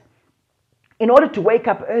 right? In order to wake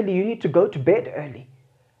up early, you need to go to bed early,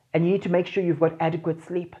 and you need to make sure you've got adequate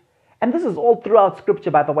sleep. And this is all throughout Scripture,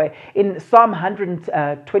 by the way. In Psalm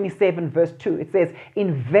 127, verse 2, it says,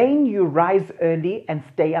 in vain you rise early and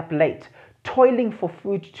stay up late, toiling for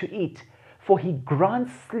food to eat, for he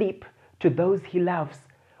grants sleep to those he loves.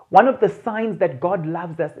 One of the signs that God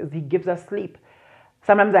loves us is he gives us sleep.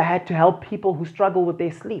 Sometimes I had to help people who struggle with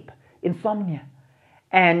their sleep, insomnia.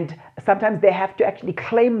 And sometimes they have to actually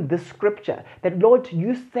claim this scripture that, Lord,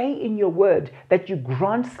 you say in your word that you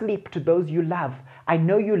grant sleep to those you love. I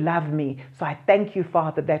know you love me, so I thank you,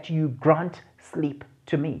 Father, that you grant sleep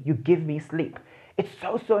to me. You give me sleep. It's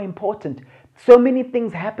so important. So many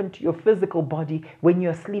things happen to your physical body when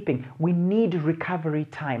you're sleeping. We need recovery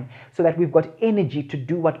time so that we've got energy to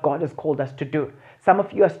do what God has called us to do. Some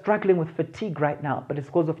of you are struggling with fatigue right now, but it's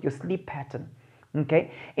because of your sleep pattern.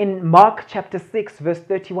 Okay, in Mark chapter 6, verse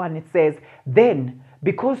 31, it says, then,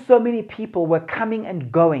 because so many people were coming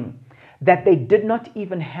and going, that they did not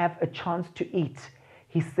even have a chance to eat,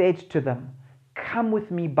 he said to them, come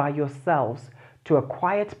with me by yourselves to a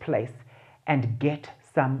quiet place and get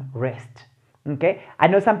some rest. Okay, I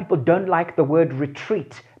know some people don't like the word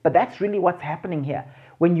retreat, but that's really what's happening here.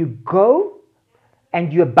 When you go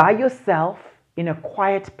and you're by yourself in a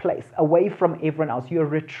quiet place, away from everyone else, you're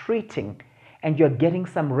retreating, and you're getting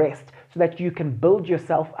some rest so that you can build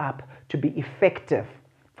yourself up to be effective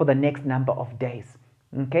for the next number of days.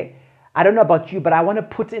 Okay? I don't know about you, but I want to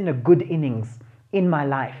put in a good innings in my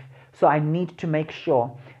life. So I need to make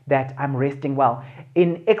sure that I'm resting well.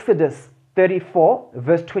 In Exodus 34,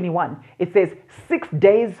 verse 21, it says, 6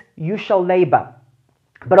 days you shall labor,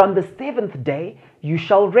 but on the 7th day you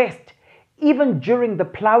shall rest. Even during the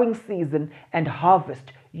plowing season and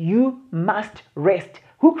harvest, You must rest.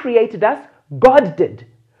 Who created us? God did.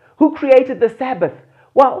 Who created the Sabbath?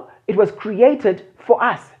 Well, it was created for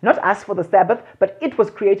us, not us for the Sabbath, but it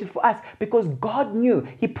was created for us because God knew.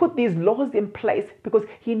 He put these laws in place because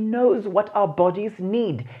He knows what our bodies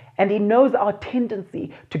need, and He knows our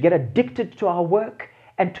tendency to get addicted to our work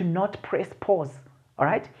and to not press pause. All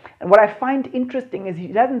right? And what I find interesting is He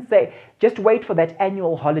doesn't say, just wait for that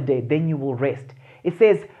annual holiday, then you will rest. It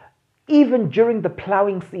says, even during the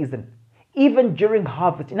plowing season, even during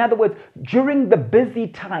harvest. In other words, during the busy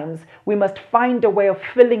times, we must find a way of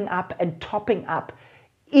filling up and topping up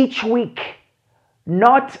each week,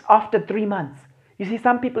 not after 3 months. You see,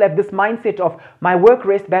 some people have this mindset of my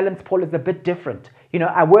work-rest balance, Paul, is a bit different. You know,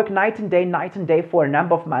 I work night and day for a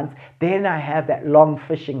number of months, then I have that long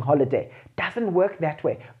fishing holiday. Doesn't work that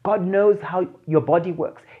way. God knows how your body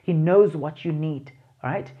works. He knows what you need,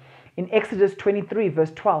 all right? In Exodus 23,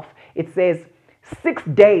 verse 12, it says, 6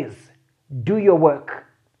 days do your work,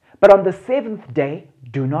 but on the 7th day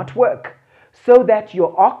do not work, so that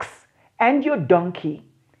your ox and your donkey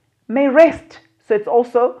may rest. So it's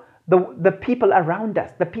also the people around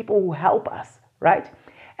us, the people who help us, right?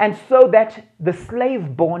 And so that the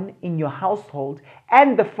slave born in your household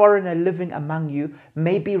and the foreigner living among you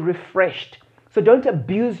may be refreshed. So don't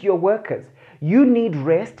abuse your workers. You need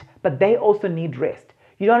rest, but they also need rest.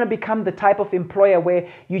 You don't want to become the type of employer where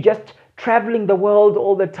you just traveling the world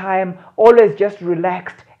all the time, always just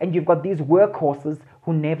relaxed, and you've got these workhorses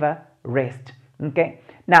who never rest. Okay?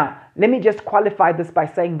 Now, let me just qualify this by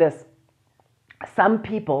saying this. Some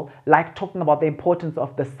people like talking about the importance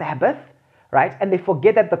of the Sabbath, right? And they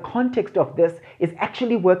forget that the context of this is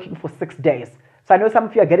actually working for 6 days. So I know some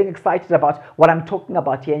of you are getting excited about what I'm talking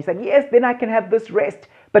about here. And you're saying, yes, then I can have this rest.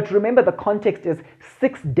 But remember, the context is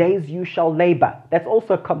 6 days you shall labor. That's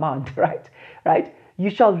also a command, right? Right? You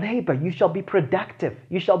shall labor, you shall be productive,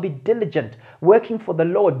 you shall be diligent, working for the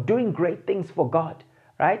Lord, doing great things for God,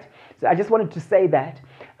 right? So I just wanted to say that.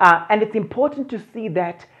 And it's important to see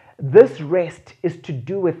that this rest is to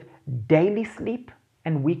do with daily sleep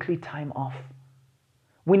and weekly time off.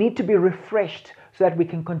 We need to be refreshed so that we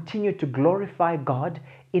can continue to glorify God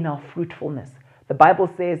in our fruitfulness. The Bible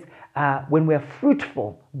says when we're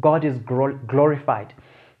fruitful, God is glorified.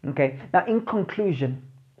 Okay. Now, in conclusion,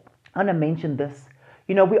 I want to mention this.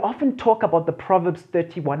 You know, we often talk about the Proverbs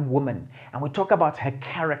 31 woman, and we talk about her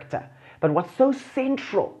character. But what's so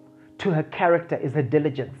central to her character is her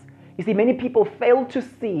diligence. You see, many people fail to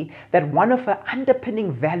see that one of her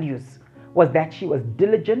underpinning values was that she was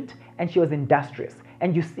diligent and she was industrious.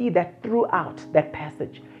 And you see that throughout that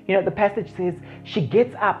passage. You know, the passage says she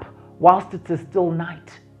gets up whilst it is still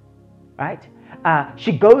night, right?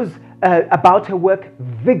 She goes about her work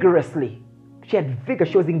vigorously. She had vigor.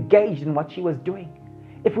 She was engaged in what she was doing.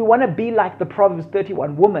 If we want to be like the Proverbs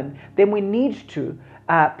 31 woman, then we need to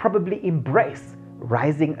probably embrace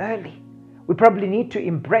rising early. We probably need to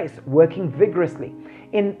embrace working vigorously.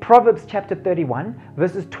 In Proverbs chapter 31,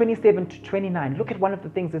 verses 27 to 29, look at one of the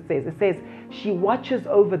things it says. It says, she watches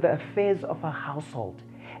over the affairs of her household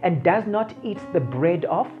and does not eat the bread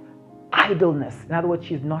of idleness. In other words,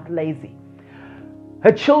 she's not lazy.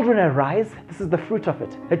 Her children arise. This is the fruit of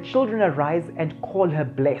it. Her children arise and call her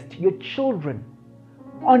blessed. Your children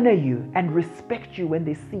honor you and respect you when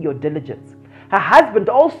they see your diligence. Her husband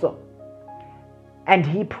also, and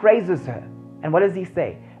he praises her. And what does he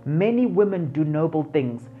say? Many women do noble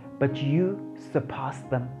things, but you surpass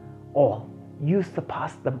them all. You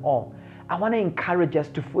surpass them all. I want to encourage us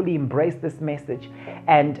to fully embrace this message.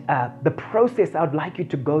 And the process I would like you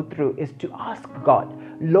to go through is to ask God,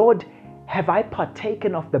 Lord, have I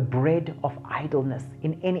partaken of the bread of idleness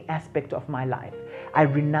in any aspect of my life? I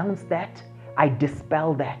renounce that. I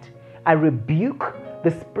dispel that. I rebuke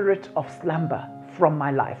the spirit of slumber from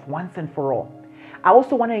my life once and for all. I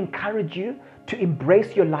also want to encourage you to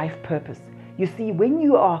embrace your life purpose. You see, when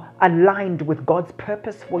you are aligned with God's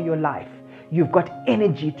purpose for your life, you've got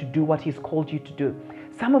energy to do what He's called you to do.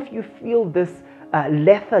 Some of you feel this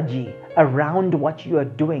lethargy around what you are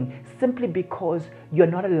doing simply because you're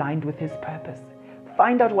not aligned with His purpose.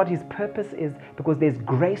 Find out what His purpose is, because there's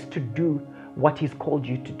grace to do what He's called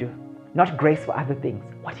you to do. Not grace for other things,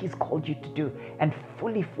 what He's called you to do, and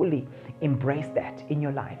fully embrace that in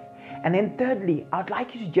your life. And then thirdly, I'd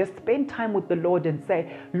like you to just spend time with the Lord and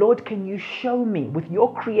say, Lord, can you show me with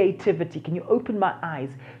your creativity, can you open my eyes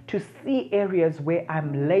to see areas where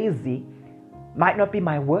I'm lazy? Might not be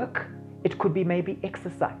my work. It could be maybe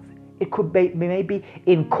exercise. It could be maybe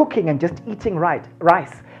in cooking and just eating rice.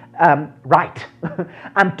 Right.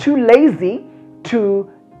 I'm too lazy to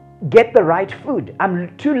get the right food.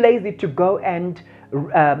 I'm too lazy to go and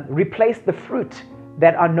replace the fruit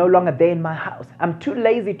that are no longer there in my house. I'm too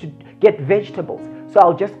lazy to get vegetables, so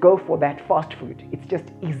I'll just go for that fast food. It's just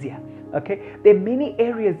easier. Okay? There are many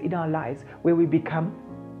areas in our lives where we become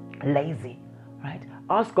lazy, right?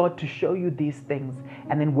 Ask God to show you these things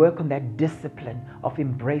and then work on that discipline of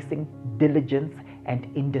embracing diligence and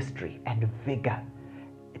industry and vigor.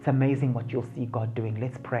 It's amazing what you'll see God doing.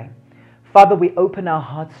 Let's pray. Father, we open our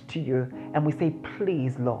hearts to you and we say,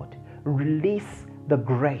 please, Lord, release the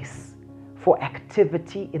grace for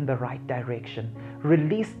activity in the right direction.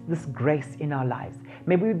 Release this grace in our lives.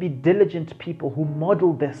 May we be diligent people who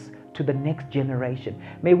model this to the next generation.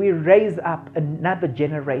 May we raise up another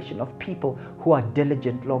generation of people who are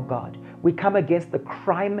diligent, Lord God. We come against the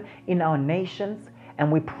crime in our nations,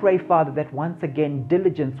 and we pray, Father, that once again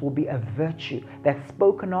diligence will be a virtue that's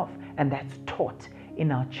spoken of and that's taught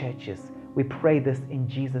in our churches. We pray this in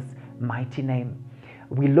Jesus' mighty name.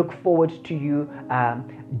 We look forward to you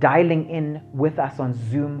dialing in with us on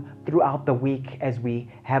Zoom throughout the week as we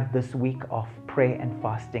have this week of prayer and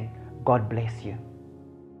fasting. God bless you.